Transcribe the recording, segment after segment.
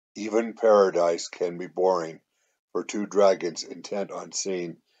Even paradise can be boring for two dragons intent on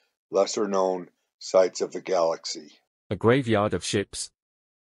seeing lesser-known sights of the galaxy. A graveyard of ships?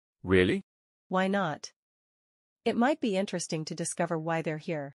 Really? Why not? It might be interesting to discover why they're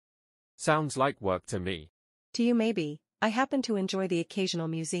here. Sounds like work to me. To you maybe. I happen to enjoy the occasional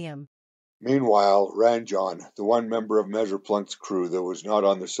museum. Meanwhile, Ranjon, the one member of Measure-Plunk's crew that was not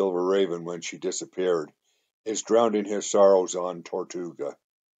on the Silver Raven when she disappeared, is drowning his sorrows on Tortuga.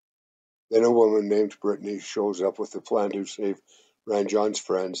 Then a woman named Brittany shows up with a plan to save Ranjon's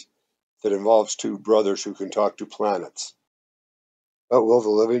friends that involves two brothers who can talk to planets. But will the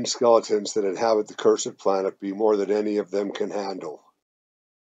living skeletons that inhabit the cursed planet be more than any of them can handle?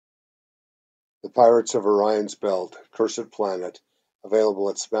 The Pirates of Orion's Belt, Cursed Planet, available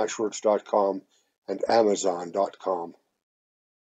at Smashwords.com and Amazon.com.